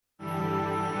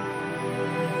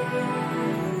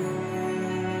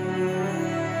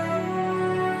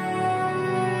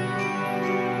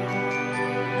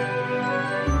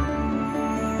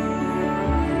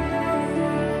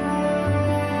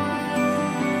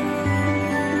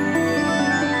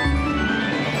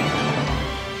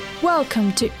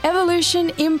Welcome to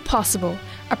Evolution Impossible,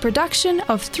 a production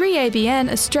of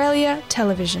 3ABN Australia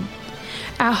Television.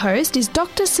 Our host is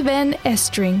Dr. Sven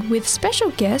Estring with special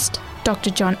guest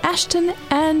Dr. John Ashton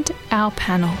and our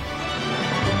panel.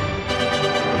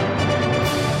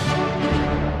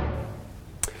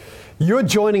 You're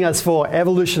joining us for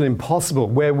Evolution Impossible,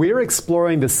 where we're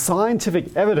exploring the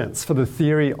scientific evidence for the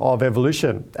theory of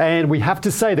evolution. And we have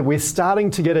to say that we're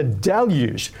starting to get a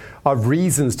deluge of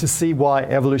reasons to see why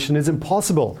evolution is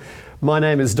impossible. My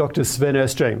name is Dr. Sven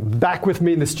Estring. Back with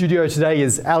me in the studio today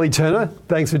is Ali Turner.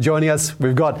 Thanks for joining us.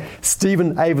 We've got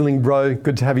Stephen Aveling-Bro,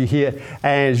 good to have you here,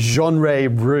 and Jean-Ray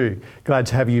Roux, glad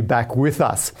to have you back with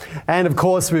us. And of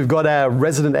course, we've got our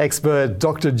resident expert,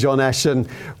 Dr. John Ashton.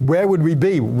 Where would we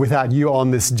be without you on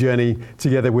this journey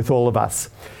together with all of us?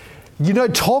 You know,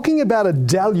 talking about a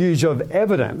deluge of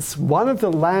evidence, one of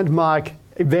the landmark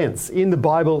events in the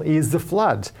Bible is the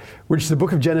flood, which the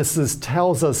book of Genesis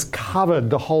tells us covered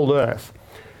the whole earth.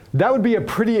 That would be a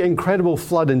pretty incredible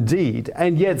flood indeed,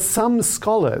 and yet some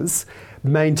scholars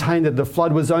maintain that the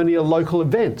flood was only a local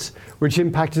event which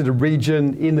impacted a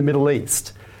region in the Middle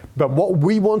East. But what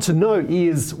we want to know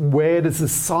is, where does the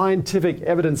scientific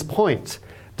evidence point?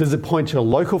 Does it point to a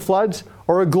local flood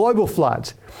or a global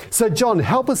flood? So John,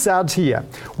 help us out here.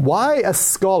 Why are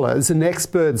scholars and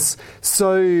experts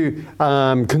so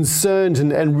concerned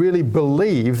and really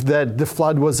believe that the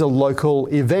flood was a local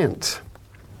event?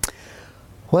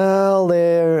 Well,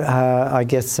 there are, I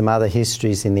guess, some other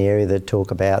histories in the area that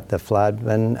talk about the flood,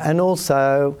 and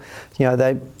also, you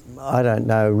know, I don't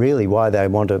know really why they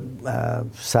want to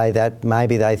say that.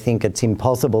 Maybe they think it's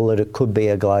impossible that it could be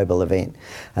a global event,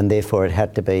 and therefore it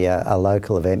had to be a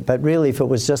local event. But really, if it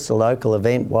was just a local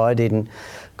event, why didn't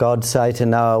God say to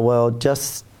Noah, well,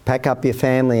 just pack up your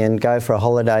family and go for a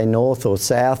holiday north or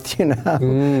south, you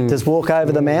know, just walk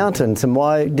over the mountains? And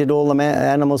why did all the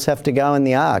animals have to go in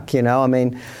the ark, you know? I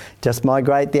mean, just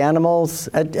migrate the animals.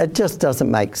 It just doesn't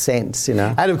make sense, you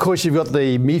know. And of course, you've got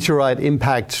the meteorite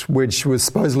impact, which was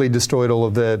supposedly destroyed all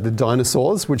of the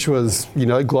dinosaurs, which was, you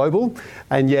know, global.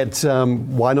 And yet,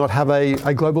 why not have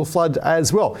a global flood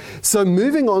as well? So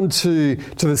moving on to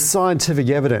the scientific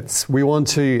evidence, we want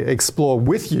to explore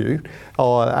with you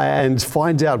and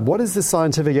find out, what is the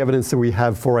scientific evidence that we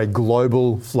have for a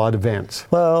global flood event?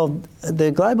 Well,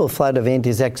 the global flood event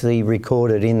is actually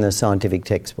recorded in the scientific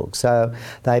textbook. So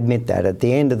they admit that at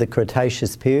the end of the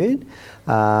Cretaceous period,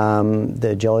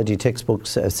 the geology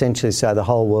textbooks essentially say the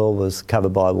whole world was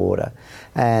covered by water.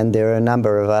 And there are a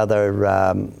number of other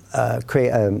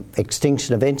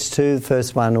extinction events too. The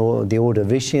first one, the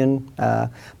Ordovician,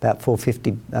 about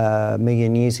 450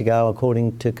 million years ago,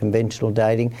 according to conventional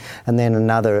dating, and then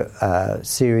another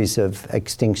series of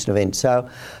extinction events. So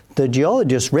the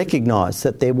geologists recognised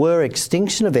that there were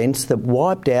extinction events that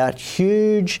wiped out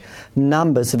huge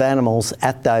numbers of animals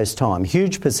at those times,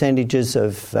 huge percentages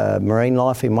of marine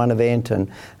life in one event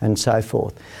and so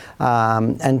forth.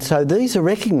 And so these are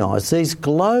recognised, these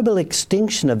global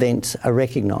extinction events are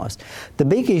recognised. The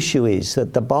big issue is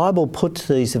that the Bible puts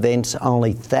these events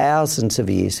only thousands of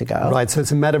years ago. Right, so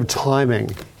it's a matter of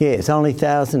timing. Yes, only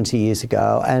thousands of years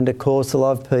ago. And of course, a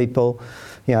lot of people,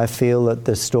 you know, feel that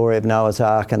the story of Noah's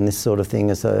Ark and this sort of thing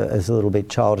is a little bit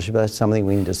childish, but that's something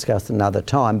we can discuss another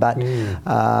time. But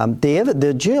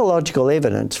the geological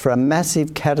evidence for a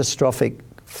massive catastrophic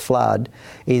flood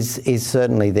is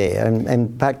certainly there. And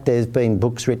in fact, there's been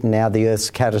books written now, The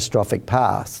Earth's Catastrophic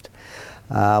Past.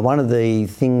 One of the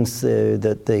things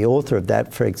that the author of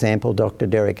that, for example, Dr.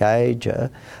 Derek Ager,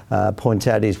 points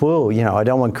out is, well, you know, I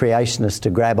don't want creationists to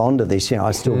grab onto this. You know,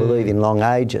 I still believe in long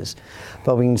ages.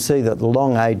 But we can see that the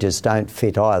long ages don't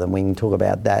fit either. We can talk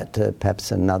about that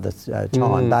perhaps another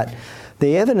time. But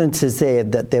the evidence is there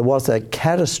that there was a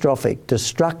catastrophic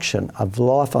destruction of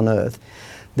life on Earth.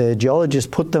 The geologists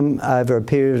put them over a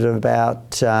period of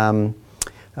about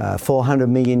 400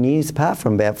 million years apart,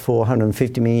 from about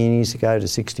 450 million years ago to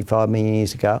 65 million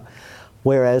years ago,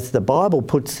 whereas the Bible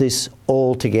puts this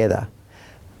all together.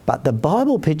 But the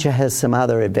Bible picture has some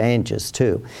other advantages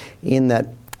too, in that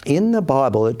in the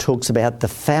Bible it talks about the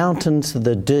fountains of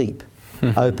the deep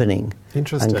opening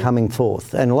and coming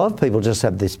forth. And a lot of people just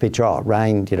have this picture, it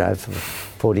rained, you know, for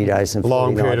 40 days and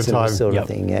 40 nights and this sort of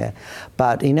thing, yeah.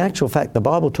 But in actual fact, the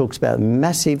Bible talks about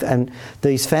massive, and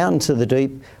these fountains of the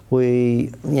deep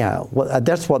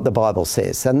that's what the Bible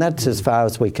says, and that's as far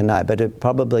as we can know. But it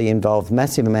probably involved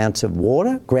massive amounts of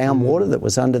water, groundwater that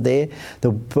was under there.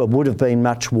 That would have been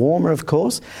much warmer, of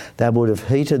course. That would have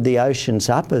heated the oceans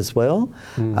up as well.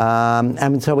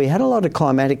 And so we had a lot of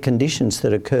climatic conditions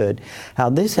that occurred. Now,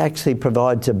 this actually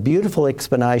provides a beautiful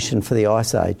explanation for the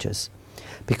ice ages,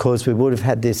 because we would have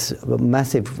had this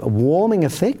massive warming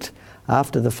effect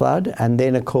after the flood, and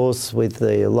then of course with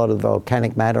a lot of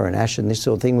volcanic matter and ash and this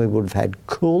sort of thing, we would have had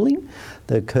cooling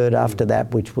that occurred after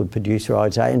that, which would produce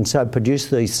ice age, and so produce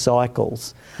these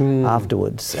cycles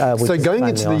afterwards. So going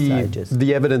into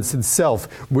the evidence itself,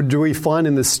 do we find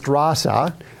in the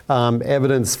strata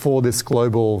evidence for this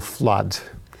global flood?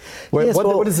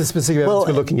 What is the specific evidence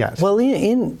we're looking at? Well,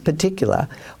 in particular,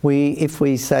 if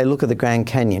we say look at the Grand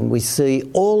Canyon, we see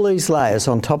all these layers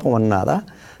on top of one another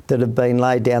that have been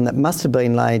laid down, that must have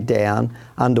been laid down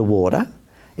underwater.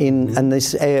 And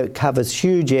this covers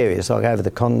huge areas, like over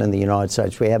the continent of the United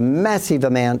States. We have massive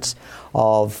amounts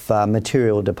of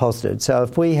material deposited. So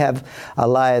if we have a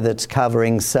layer that's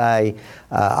covering, say,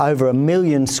 over 1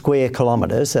 million square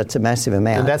kilometres, that's a massive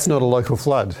amount. And that's not a local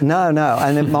flood. No,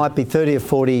 and it might be 30 or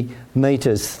 40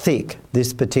 metres thick,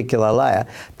 this particular layer.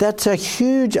 That's a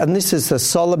huge, and this is a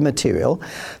solid material.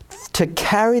 To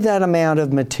carry that amount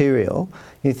of material,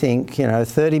 you think,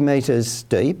 30 metres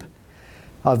deep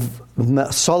of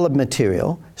solid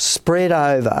material spread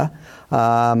over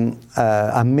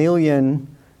 1 million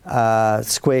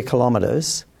square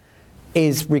kilometres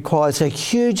requires a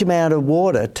huge amount of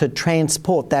water to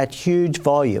transport that huge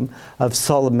volume of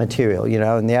solid material,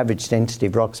 and the average density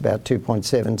of rock's about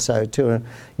 2.7,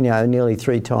 so nearly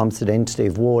 3 times the density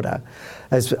of water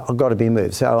has got to be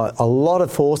moved. So a lot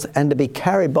of force, and to be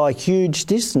carried by huge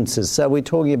distances. So we're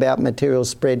talking about material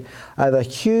spread over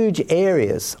huge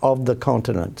areas of the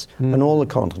continents, and all the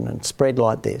continents spread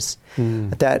like this.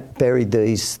 That buried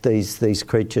these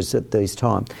creatures at these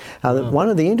times. One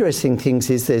of the interesting things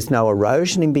is there's no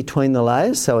erosion in between the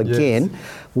layers. So again,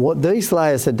 what these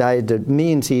layers are dated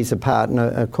millions of years apart, and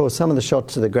of course some of the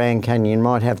shots of the Grand Canyon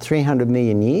might have 300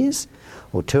 million years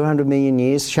or 200 million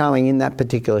years showing in that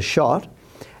particular shot.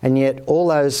 And yet all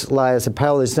those layers are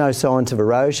parallel, there's no signs of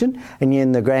erosion, and yet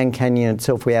in the Grand Canyon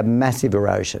itself we have massive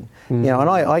erosion. And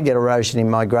I get erosion in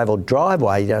my gravel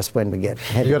driveway just when we get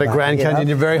heavy. You've got a Grand Canyon in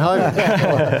your very home.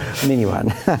 Mini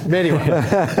one. Mini one.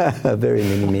 A very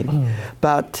mini.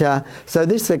 But, so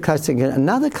this is a classic.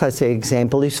 Another classic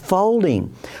example is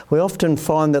folding. We often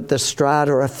find that the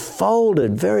strata are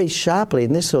folded very sharply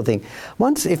and this sort of thing.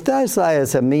 If those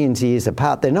layers are millions of years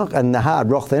apart, and the hard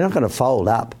rock, they're not going to fold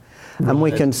up. And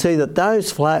we can see that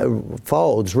those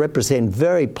folds represent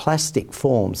very plastic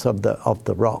forms of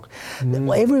the rock.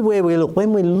 Everywhere we look,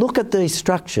 when we look at these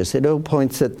structures, it all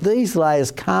points that these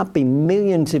layers can't be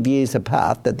millions of years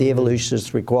apart that the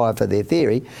evolutionists require for their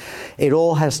theory. It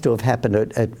all has to have happened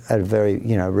at a very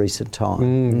recent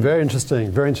time. Very interesting,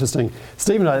 very interesting.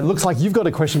 Stephen, it looks like you've got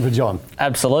a question for John.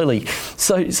 Absolutely.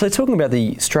 So talking about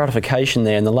the stratification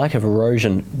there and the lack of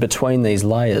erosion between these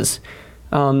layers,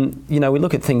 we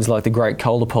look at things like the great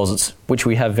coal deposits, which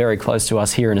we have very close to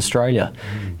us here in Australia.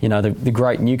 The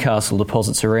great Newcastle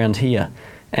deposits around here.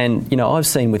 And, I've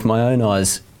seen with my own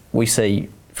eyes, we see,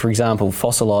 for example,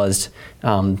 fossilised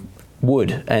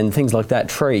wood and things like that,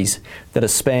 trees that are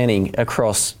spanning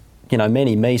across,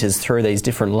 many metres through these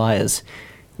different layers.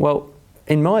 Well,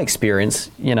 in my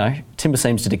experience, timber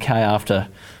seems to decay after,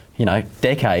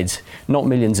 decades, not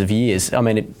millions of years. I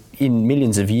mean, in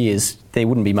millions of years, there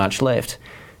wouldn't be much left.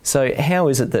 So how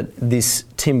is it that this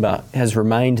timber has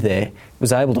remained there,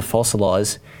 was able to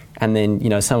fossilise, and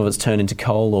then, some of it's turned into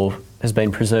coal or has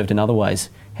been preserved in other ways?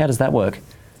 How does that work?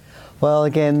 Well,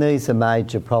 again, these are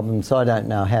major problems. I don't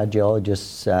know how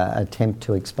geologists attempt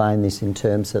to explain this in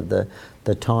terms of the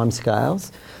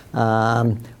timescales.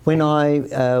 When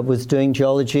I was doing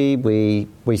geology,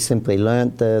 we simply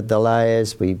learnt the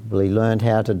layers, we learnt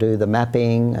how to do the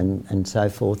mapping and so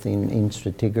forth in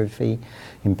stratigraphy.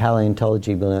 In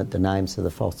paleontology, we learnt the names of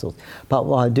the fossils. But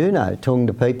what I do know, talking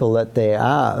to people, that there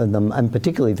are, and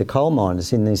particularly the coal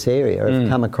miners in this area, have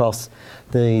come across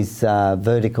these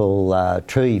vertical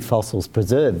tree fossils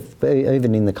preserved,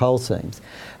 even in the coal seams.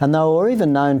 And they were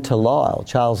even known to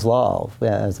Charles Lyell,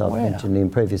 as I've mentioned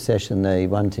in previous session, the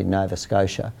ones in Nova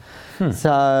Scotia.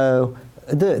 So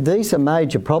these are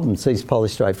major problems, these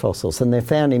polystrate fossils, and they're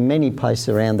found in many places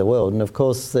around the world. And of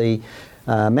course, the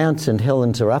Mount St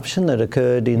Helens eruption that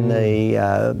occurred in the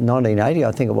 1980,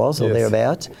 I think it was, or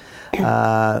thereabouts.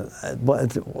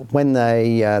 When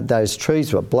those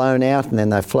trees were blown out and then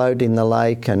they flowed in the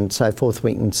lake and so forth,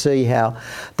 we can see how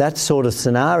that sort of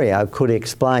scenario could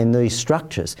explain these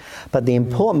structures. But the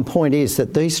important point is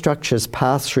that these structures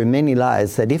pass through many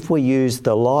layers that, if we use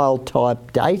the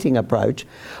Lyell-type dating approach,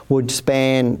 would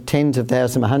span tens of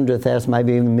thousands, 100,000,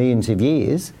 maybe even millions of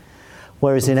years.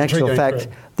 Whereas in actual fact,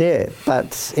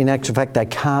 but in actual fact they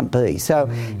can't be. So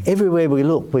everywhere we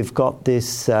look, we've got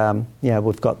this,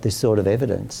 we've got this sort of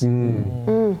evidence.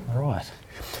 Right.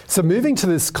 So moving to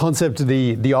this concept of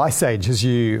the Ice Age, as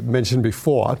you mentioned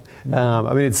before,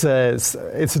 I mean, it's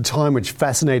a time which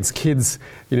fascinates kids,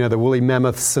 the woolly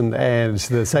mammoths and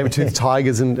the saber-toothed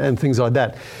tigers and things like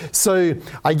that. So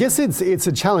I guess it's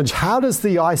a challenge. How does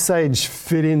the Ice Age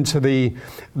fit into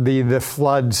the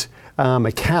flood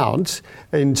account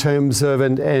in terms of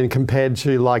and compared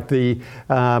to like the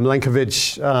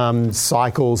Milankovitch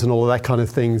cycles and all of that kind of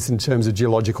things in terms of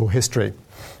geological history?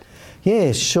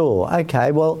 Yeah, sure.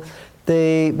 Okay, well,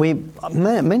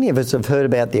 many of us have heard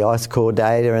about the ice core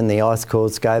data, and the ice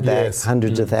cores go back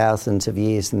hundreds of thousands of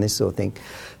years and this sort of thing.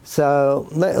 So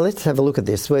let's have a look at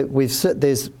this.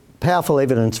 There's powerful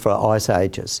evidence for ice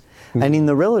ages. And in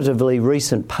the relatively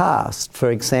recent past,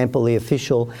 for example, the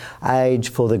official age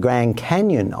for the Grand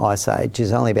Canyon Ice Age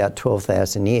is only about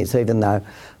 12,000 years, even though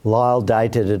Lyell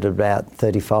dated it at about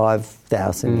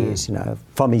 35,000 years,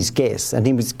 from his guess, and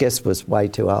his guess was way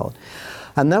too old.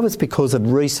 And that was because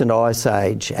of recent Ice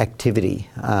Age activity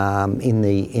in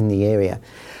the area.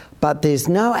 But there's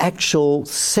no actual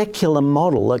secular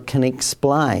model that can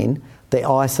explain the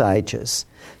Ice Ages.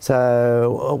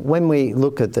 So when we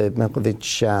look at the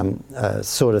Milankovitch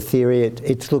sort of theory,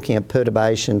 it's looking at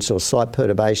perturbations or slight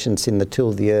perturbations in the till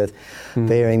of the Earth,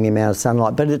 varying the amount of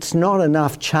sunlight. But it's not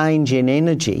enough change in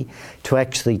energy to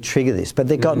actually trigger this. But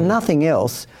they've got nothing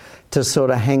else to sort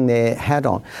of hang their hat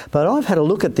on. But I've had a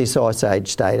look at this Ice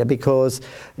Age data because,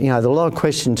 there's a lot of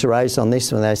questions raised on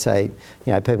this when they say,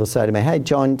 people say to me, hey,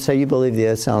 John, so you believe the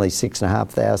Earth's only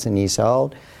 6,500 years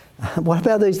old? What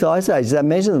about these Ice Ages? They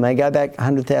measure them, they go back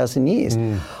 100,000 years.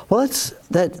 Well,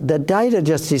 the data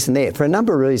just isn't there for a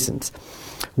number of reasons.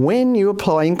 When you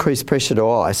apply increased pressure to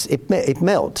ice, it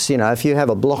melts. If you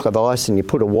have a block of ice and you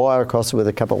put a wire across it with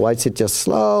a couple of weights, it just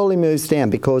slowly moves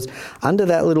down because under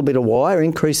that little bit of wire,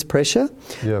 increased pressure,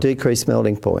 decreased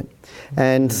melting point.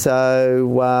 And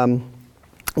so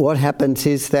what happens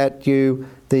is that you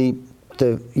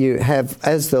have,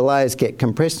 as the layers get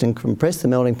compressed, the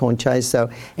melting point changes, so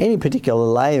any particular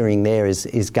layering there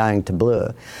is going to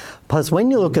blur. Plus, when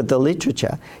you look at the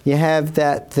literature, you have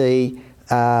that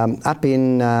up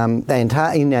in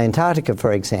Antarctica,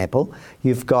 for example,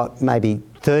 you've got maybe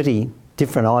 30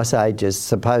 different ice ages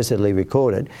supposedly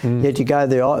recorded, yet you go to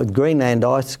the Greenland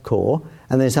ice core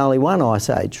and there's only one ice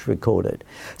age recorded.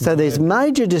 So there's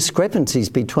major discrepancies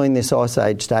between this Ice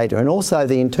Age data, and also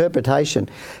the interpretation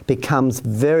becomes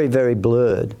very, very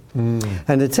blurred.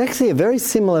 And it's actually a very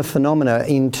similar phenomena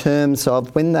in terms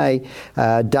of when they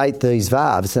date these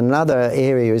varves. Another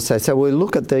area is, so we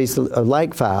look at these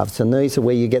lake varves, and these are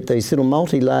where you get these little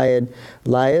multi-layered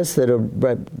layers that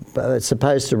are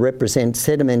supposed to represent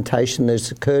sedimentation that's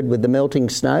occurred with the melting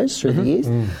snows through the years.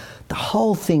 The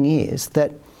whole thing is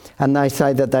that, and they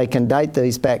say that they can date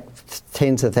these back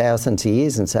tens of thousands of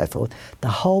years and so forth. The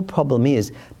whole problem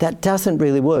is that doesn't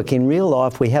really work. In real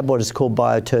life, we have what is called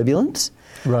bioturbulence.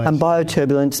 Right. And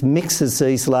bioturbulence mixes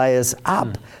these layers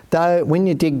up. Though when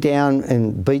you dig down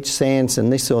in beach sands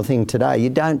and this sort of thing today, you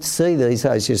don't see these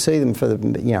layers. You see them for a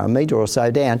metre or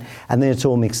so down, and then it's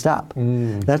all mixed up.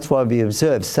 That's why we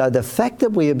observe. So the fact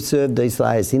that we observe these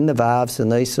layers in the varves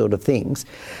and these sort of things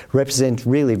represents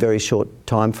really very short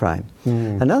time frame.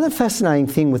 Another fascinating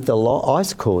thing with the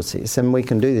ice cores is, and we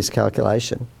can do this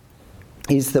calculation,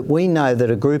 is that we know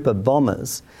that a group of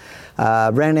bombers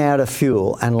ran out of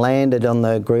fuel and landed on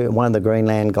one of the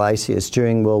Greenland glaciers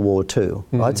during World War II.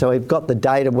 Right, so we've got the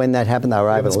data when that happened. They were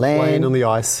able to land on the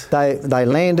ice. They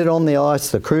landed on the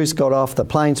ice. The crews got off. The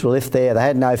planes were left there. They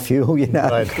had no fuel.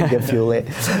 Couldn't get fuel there,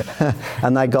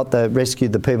 and they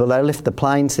rescued the people. They left the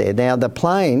planes there. Now the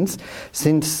planes,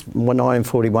 since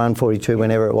 1941, 42,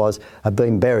 whenever it was, have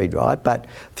been buried. Right, but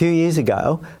a few years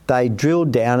ago they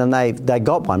drilled down and they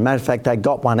got one. Matter of fact, they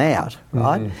got one out.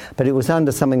 Right, but it was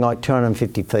under something like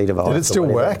 250 feet of ice. Did it still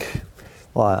work?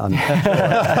 Well,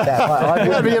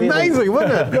 that'd be amazing,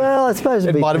 wouldn't it? Well, I suppose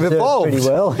it might have evolved pretty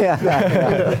well.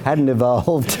 Hadn't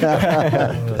evolved.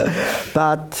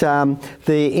 But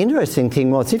the interesting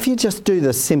thing was, if you just do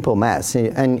the simple maths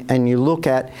and you look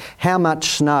at how much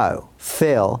snow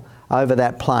fell over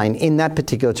that plane in that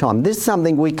particular time. This is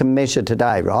something we can measure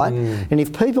today, right? And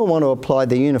if people want to apply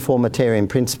the uniformitarian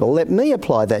principle, let me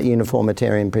apply that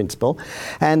uniformitarian principle,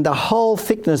 and the whole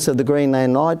thickness of the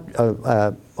Greenland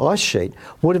ice sheet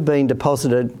would have been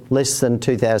deposited less than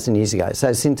 2,000 years ago,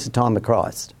 so since the time of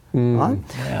Christ. Right?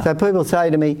 Yeah. So people say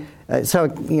to me, that's a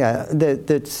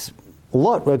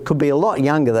lot. It could be a lot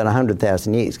younger than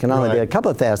 100,000 years. It can only be a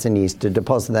couple of thousand years to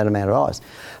deposit that amount of ice.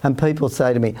 And people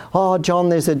say to me, "Oh, John,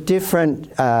 there's a different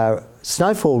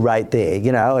snowfall rate there.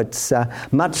 You know, it's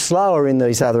much slower in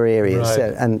these other areas."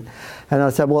 Right. And I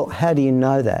say, "Well, how do you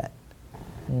know that?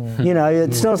 You know,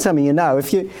 it's not something you know.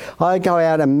 I go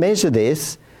out and measure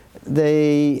this."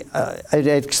 It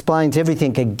explains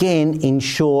everything again in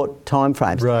short time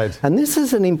frames. Right. And this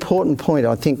is an important point,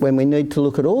 I think, when we need to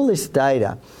look at all this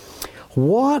data.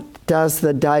 What does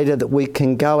the data that we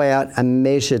can go out and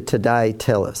measure today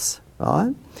tell us,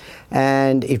 right?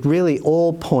 And it really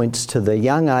all points to the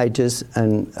young ages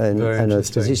and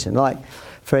its position. Like,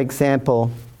 for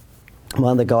example,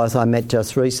 one of the guys I met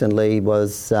just recently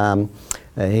was...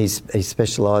 he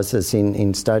specialises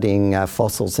in studying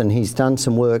fossils, and he's done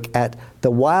some work at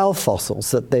the whale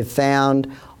fossils that they've found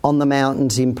on the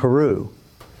mountains in Peru.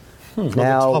 Now, on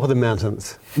the top of the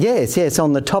mountains? Yes,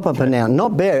 on the top of a mountain,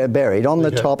 not buried, on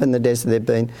the top in the desert. They've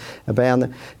been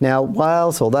around. Now,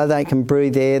 whales, although they can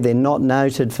breathe air, they're not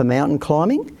noted for mountain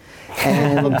climbing.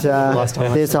 And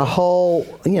there's a whole,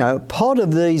 pod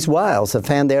of these whales are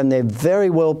found there, and they're very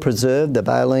well preserved. The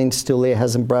balene's still there,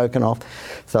 hasn't broken off.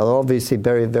 So they're obviously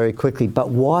buried very quickly.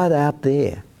 But why are they up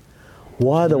there?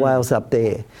 Why are the whales up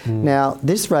there? Now,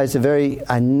 this raises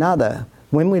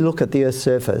when we look at the Earth's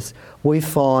surface, we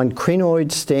find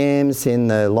crinoid stems in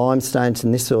the limestones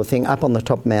and this sort of thing up on the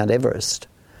top of Mount Everest.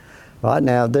 Right?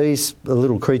 Now, these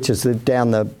little creatures live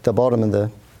down the bottom of the,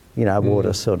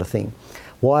 water sort of thing.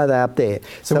 Why are they up there?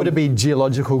 So would it be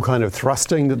geological kind of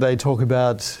thrusting that they talk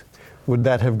about? Would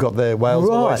that have got the whales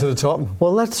all the way to the top?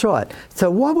 Well, that's right. So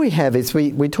what we have is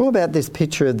we talk about this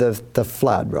picture of the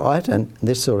flood, right, and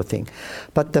this sort of thing.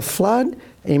 But the flood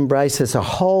embraces a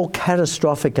whole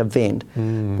catastrophic event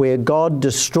where God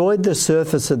destroyed the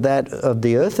surface of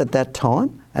the earth at that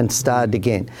time and started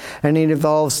again. And it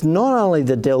involves not only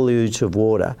the deluge of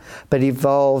water, but it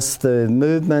involves the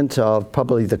movement of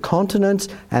probably the continents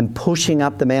and pushing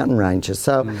up the mountain ranges.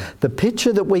 So the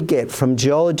picture that we get from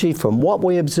geology, from what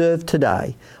we observe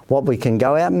today, what we can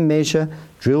go out and measure,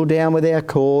 drill down with our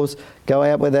cores, go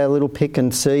out with our little pick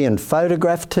and see and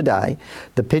photograph today,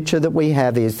 the picture that we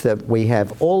have is that we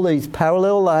have all these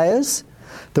parallel layers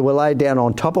that were laid down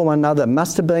on top of one another,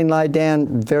 must have been laid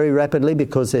down very rapidly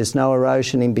because there's no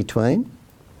erosion in between.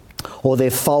 Or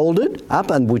they're folded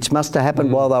up, and which must have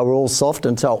happened while they were all soft,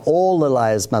 and so all the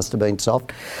layers must have been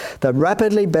soft. They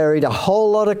rapidly buried a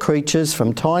whole lot of creatures,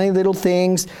 from tiny little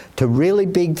things to really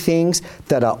big things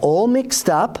that are all mixed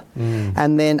up.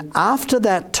 And then after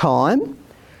that time,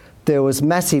 there was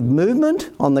massive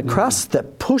movement on the crust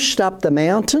that pushed up the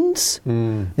mountains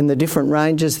in the different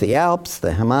ranges, the Alps,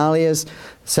 the Himalayas,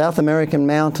 South American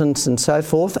mountains and so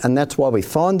forth, and that's why we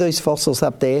find these fossils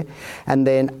up there. And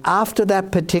then after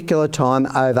that particular time,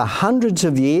 over hundreds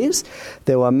of years,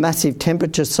 there were massive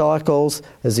temperature cycles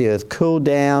as the Earth cooled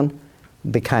down,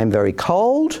 became very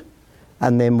cold,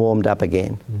 and then warmed up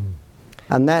again.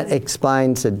 And that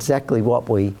explains exactly what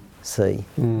we see.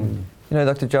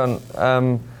 Dr. John,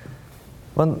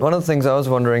 one of the things I was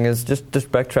wondering is just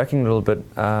backtracking a little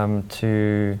bit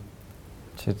to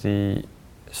the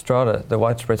strata, the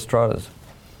widespread stratas.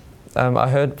 I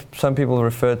heard some people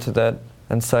refer to that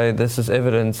and say this is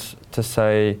evidence to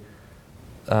say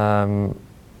that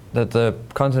the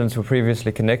continents were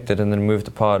previously connected and then moved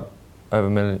apart over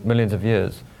millions of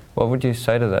years. What would you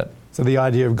say to that? So the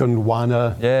idea of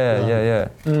Gondwana.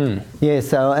 Yeah,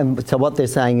 so what they're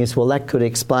saying is, well, that could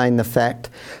explain the fact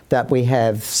that we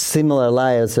have similar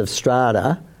layers of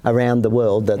strata around the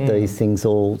world, that these things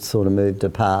all sort of moved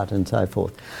apart and so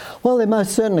forth. Well, there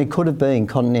most certainly could have been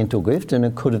continental drift, and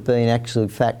it could have been actually, in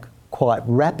fact, quite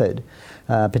rapid,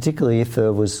 particularly if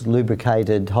it was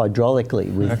lubricated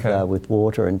hydraulically with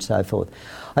water and so forth.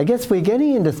 I guess we're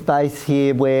getting into space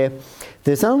here where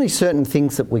there's only certain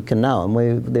things that we can know,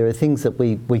 and there are things that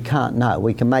we can't know.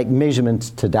 We can make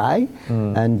measurements today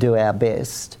and do our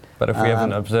best. But if we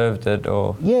haven't observed it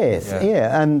or... Yes,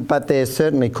 but there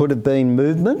certainly could have been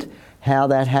movement, how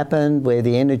that happened, where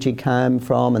the energy came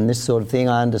from and this sort of thing.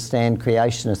 I understand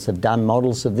creationists have done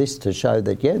models of this to show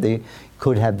that, they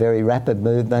could have very rapid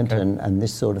movement and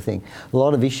this sort of thing. A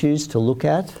lot of issues to look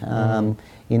at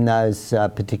in those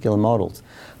particular models.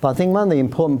 But I think one of the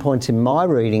important points in my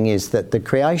reading is that the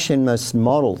creationist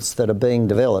models that are being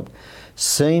developed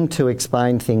seem to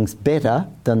explain things better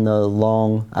than the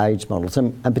long age models.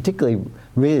 And particularly,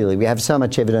 really, we have so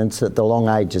much evidence that the long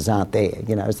ages aren't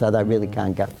there, so they really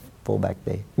can't fall back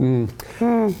there.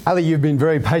 Ali, you've been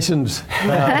very patient,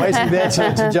 waiting there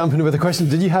to jump in with a question.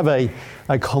 Did you have a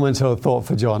comment or a thought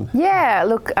for John? Yeah,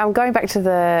 look, going back to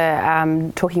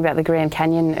the talking about the Grand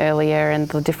Canyon earlier and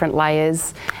the different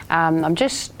layers, I'm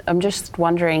just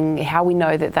wondering how we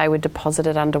know that they were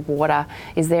deposited underwater.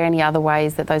 Is there any other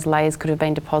ways that those layers could have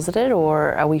been deposited,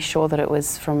 or are we sure that it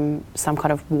was from some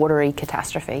kind of watery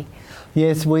catastrophe?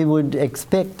 Yes, we would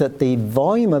expect that the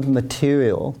volume of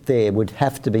material there would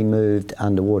have to be moved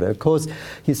underwater. Of course,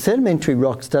 sedimentary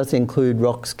rocks does include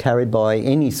rocks carried by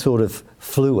any sort of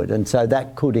fluid, and so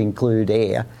that could include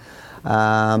air.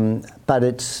 But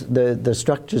it's the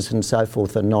structures and so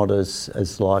forth are not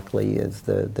as likely as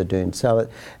the dunes. So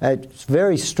it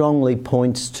very strongly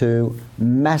points to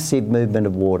massive movement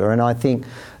of water, and I think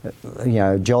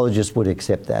geologists would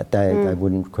accept that. They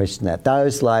wouldn't question that.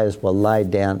 Those layers were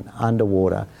laid down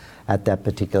underwater at that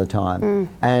particular time.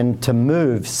 And to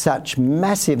move such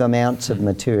massive amounts of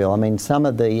material, I mean, some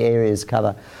of the areas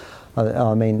cover,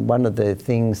 one of the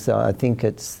things, I think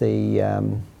it's the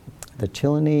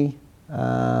Chilonee,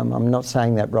 I'm not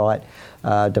saying that right,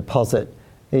 deposit.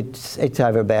 It's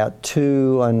over about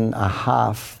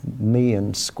 2.5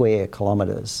 million square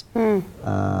kilometres, and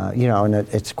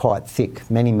it's quite thick,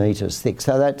 many metres thick.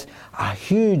 So that's a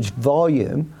huge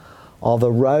volume of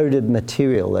eroded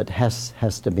material that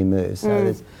has to be moved.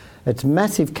 So it's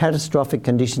massive catastrophic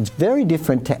conditions, very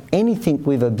different to anything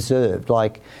we've observed,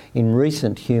 like in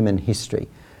recent human history.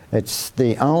 It's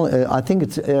the only, I think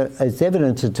it's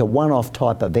evidence it's a one-off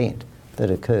type event that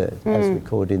occurred, as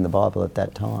recorded in the Bible at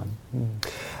that time.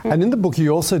 And in the book,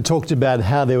 you also talked about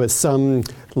how there were some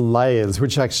layers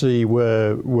which actually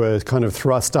were kind of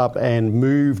thrust up and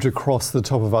moved across the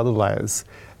top of other layers,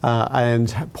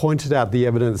 and pointed out the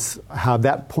evidence, how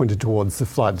that pointed towards the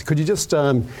flood. Could you just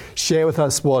share with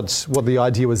us what the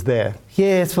idea was there?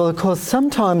 Yes, well, of course,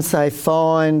 sometimes they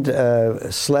find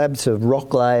slabs of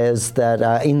rock layers that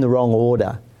are in the wrong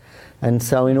order. And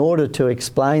so in order to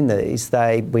explain these,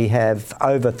 we have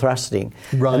overthrusting.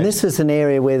 Right. And this is an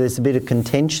area where there's a bit of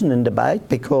contention and debate,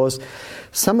 because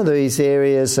some of these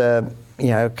areas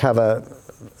cover...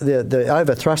 The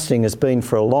overthrusting has been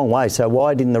for a long way, so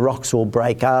why didn't the rocks all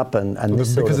break up and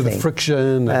this sort of thing? Because of the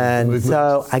friction and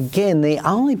so, again, the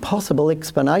only possible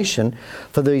explanation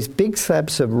for these big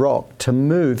slabs of rock to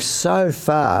move so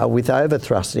far with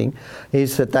overthrusting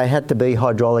is that they had to be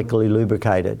hydraulically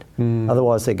lubricated.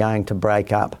 Otherwise they're going to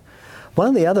break up. One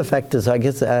of the other factors I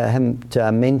guess I haven't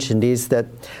mentioned is that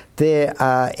there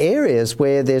are areas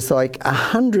where there's like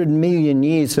 100 million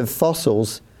years of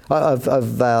fossils,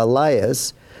 of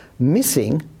layers,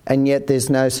 missing, and yet there's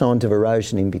no signs of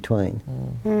erosion in between.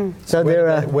 So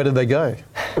where did they go?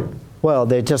 Well,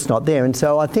 they're just not there. And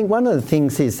so I think one of the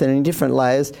things is that in different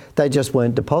layers, they just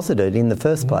weren't deposited in the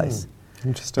first place.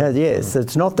 Interesting. Yes,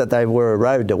 it's not that they were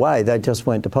eroded away, they just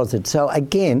weren't deposited. So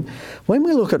again, when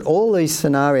we look at all these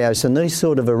scenarios and these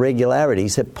sort of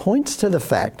irregularities, it points to the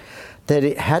fact that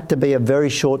it had to be a very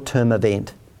short-term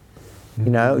event.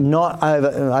 Not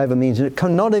over millions,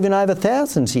 not even over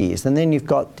thousands of years. And then you've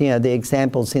got the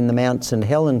examples in the Mount St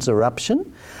Helens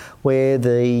eruption, where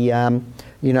the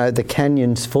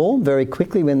canyons formed very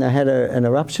quickly when they had an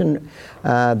eruption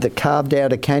that carved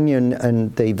out a canyon,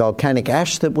 and the volcanic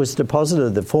ash that was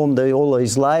deposited that formed all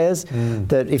these layers.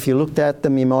 That if you looked at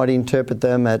them, you might interpret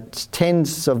them at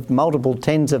multiple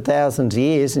tens of thousands of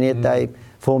years, and yet they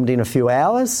formed in a few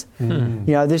hours.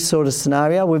 This sort of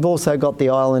scenario. We've also got the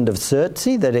island of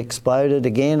Surtsey that exploded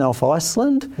again off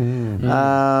Iceland.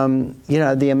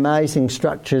 The amazing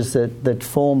structures that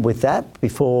formed with that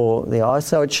before the ice.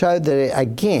 So it showed that,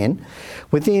 again,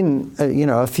 within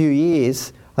a few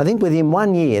years, I think within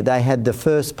 1 year, they had the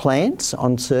first plants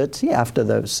on Surtsey after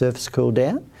the surface cooled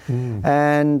down.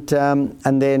 And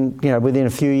then, within a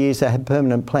few years, they had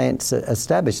permanent plants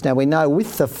established. Now, we know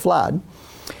with the flood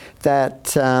that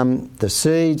the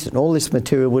seeds and all this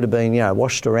material would have been,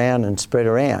 washed around and spread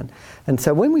around. And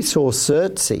so when we saw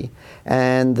Surtsey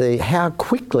and how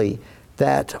quickly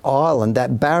that island,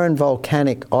 that barren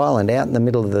volcanic island out in the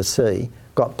middle of the sea,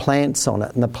 got plants on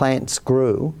it and the plants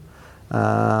grew,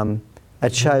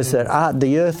 it shows that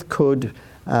the earth could,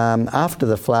 after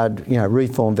the flood,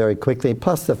 reform very quickly.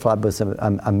 Plus the flood was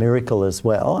a miracle as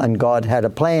well, and God had a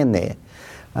plan there.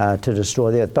 To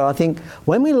destroy the earth. But I think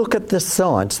when we look at the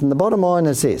science, and the bottom line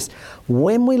is this,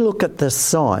 when we look at the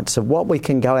science of what we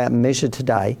can go out and measure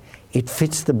today, it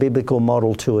fits the biblical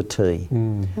model to a T.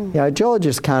 You know,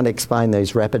 geologists can't explain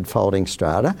these rapid folding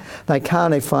strata. They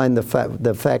can't explain the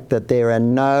fact that there are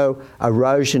no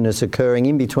erosion is occurring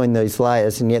in between these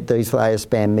layers, and yet these layers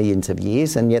span millions of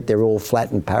years, and yet they're all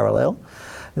flat and parallel.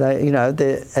 They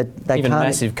even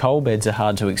massive coal beds are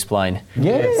hard to explain.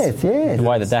 Yes. The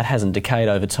way that hasn't decayed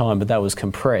over time, but that was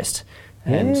compressed.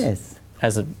 And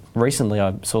recently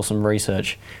I saw some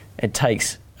research, it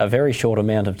takes a very short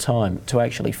amount of time to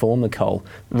actually form the coal,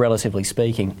 relatively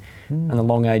speaking, and the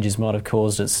long ages might have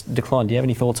caused its decline. Do you have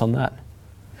any thoughts on that?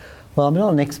 Well, I'm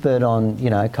not an expert on,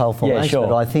 coal formation,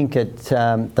 but I think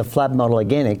the flood model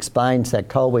again explains that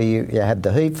coal where you have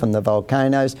the heat from the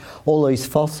volcanoes, all these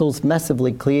fossils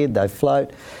massively cleared, they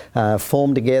float,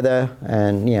 form together,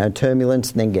 and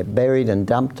turbulence, and then get buried and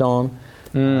dumped on.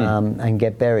 And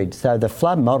get buried. So the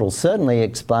flood model certainly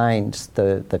explains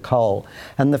the coal,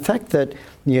 and the fact that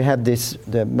you have this,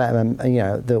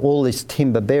 all this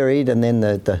timber buried, and then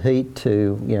the heat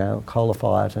to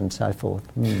coalify it and so forth.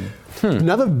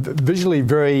 Another visually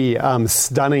very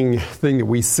stunning thing that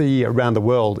we see around the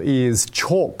world is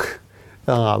chalk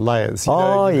layers. You've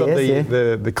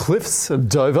got the cliffs of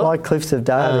Dover. Like cliffs of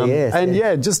Dover, yes.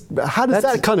 And just how does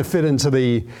that kind of fit into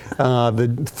the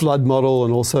flood model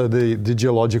and also the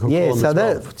geological column as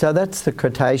well? So that's the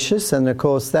Cretaceous, and of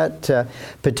course that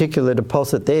particular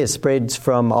deposit there spreads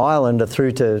from Ireland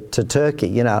through to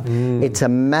Turkey. It's a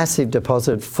massive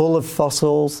deposit full of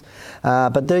fossils,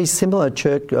 but these similar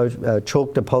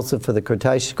chalk deposit for the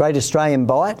Cretaceous, Great Australian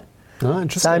Bight,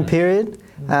 same period.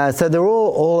 So they're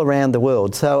all around the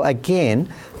world. So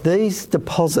again, these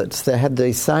deposits that have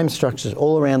these same structures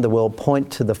all around the world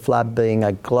point to the flood being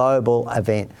a global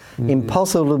event.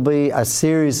 Impossible to be a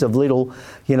series of little,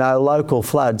 local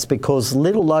floods, because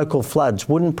little local floods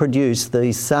wouldn't produce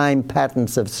these same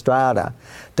patterns of strata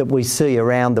that we see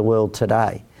around the world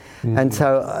today. And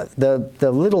so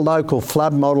the little local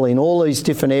flood model in all these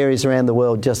different areas around the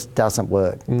world just doesn't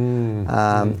work.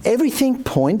 Everything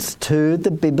points to the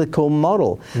biblical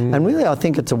model. And really I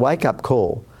think it's a wake-up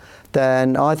call.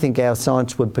 Then I think our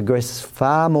science would progress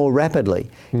far more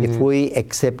rapidly if we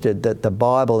accepted that the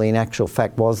Bible in actual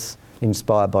fact was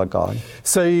inspired by God.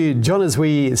 So, John, as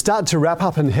we start to wrap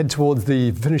up and head towards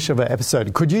the finish of our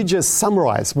episode, could you just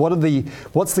summarise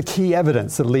what's the key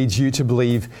evidence that leads you to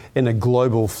believe in a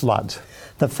global flood?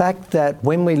 The fact that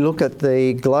when we look at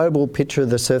the global picture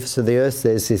of the surface of the Earth,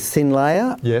 there's this thin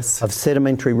layer of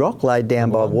sedimentary rock laid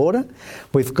down by water.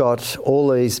 We've got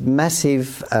all these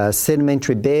massive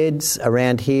sedimentary beds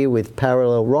around here with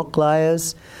parallel rock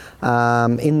layers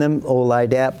in them, all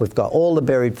laid out. We've got all the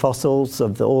buried fossils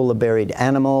of all the buried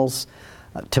animals.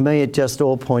 To me, it just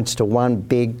all points to one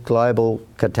big global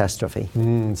catastrophe.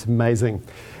 It's amazing.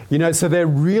 So there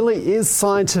really is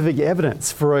scientific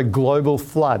evidence for a global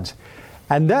flood.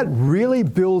 And that really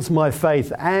builds my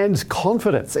faith and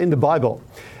confidence in the Bible.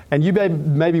 And you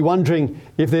may be wondering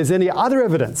if there's any other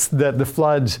evidence that the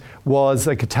flood was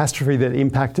a catastrophe that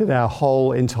impacted our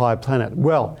whole entire planet.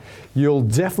 Well, you'll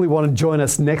definitely want to join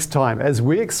us next time as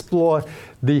we explore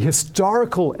the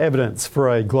historical evidence for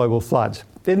a global flood.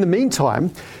 In the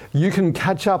meantime, you can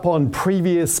catch up on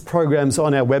previous programs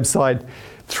on our website,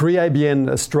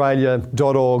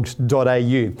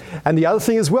 3abnaustralia.org.au. And the other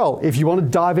thing as well, if you want to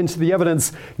dive into the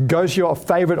evidence, go to your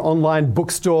favourite online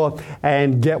bookstore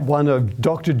and get one of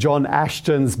Dr. John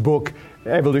Ashton's book,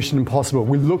 Evolution Impossible.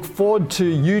 We look forward to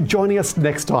you joining us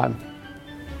next time.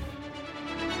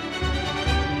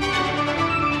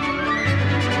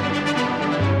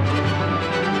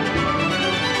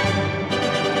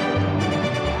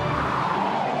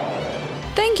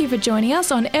 Thank you for joining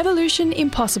us on Evolution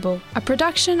Impossible, a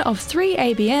production of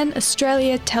 3ABN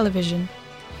Australia Television.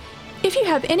 If you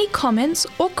have any comments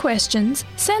or questions,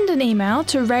 send an email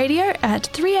to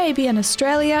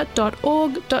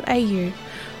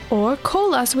radio@3abnaustralia.org.au or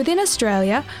call us within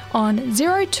Australia on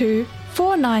 02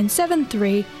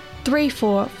 4973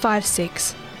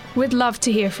 3456. We'd love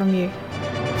to hear from you.